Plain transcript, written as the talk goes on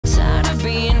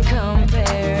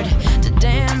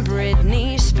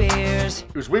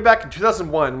It was way back in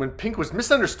 2001 when Pink was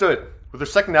misunderstood with her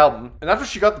second album, and after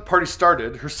she got the party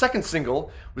started, her second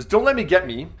single was Don't Let Me Get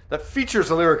Me, that features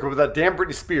a lyric about that damn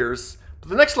Britney Spears, but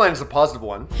the next line is a positive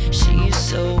one. She's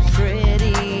so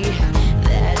pretty,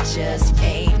 that just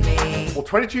ain't me. Well,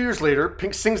 22 years later,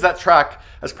 Pink sings that track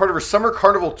as part of her summer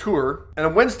carnival tour, and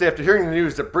on Wednesday, after hearing the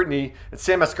news that Britney and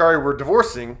Sam Asghari were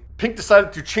divorcing, Pink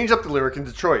decided to change up the lyric in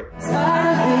Detroit.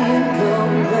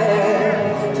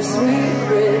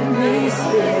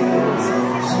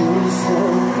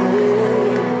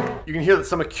 You can hear that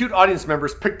some acute audience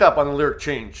members picked up on the lyric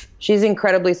change. She's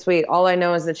incredibly sweet. All I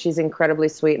know is that she's incredibly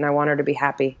sweet and I want her to be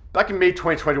happy. Back in May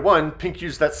 2021, Pink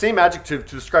used that same adjective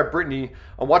to describe Britney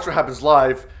on Watch What Happens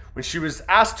Live when she was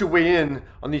asked to weigh in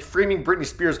on the Framing Britney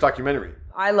Spears documentary.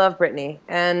 I love Britney,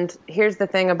 and here's the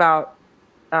thing about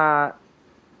all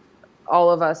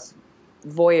of us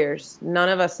voyeurs. None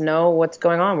of us know what's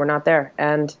going on. We're not there.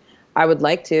 And I would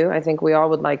like to. I think we all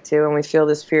would like to, and we feel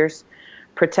this fierce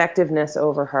protectiveness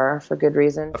over her for good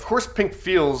reason. Of course, Pink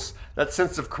feels that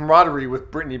sense of camaraderie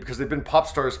with Britney because they've been pop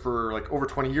stars for like over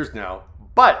 20 years now,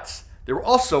 but they were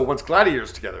also once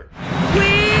gladiators together. We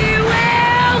will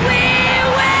rock you!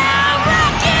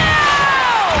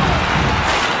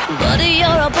 Buddy, you're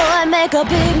a boy, make a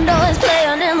big noise,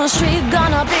 playing in the street,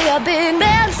 gonna be a big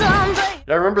man someday.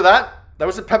 Yeah, remember that? That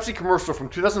was a Pepsi commercial from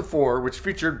 2004, which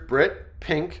featured Brit,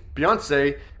 Pink,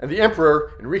 Beyonce, and the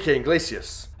Emperor, Enrique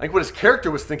Iglesias. I think what his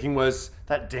character was thinking was,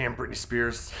 that damn Britney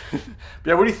Spears. But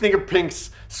yeah, what do you think of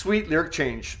Pink's sweet lyric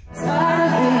change?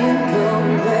 I ain't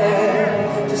come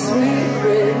back to sweet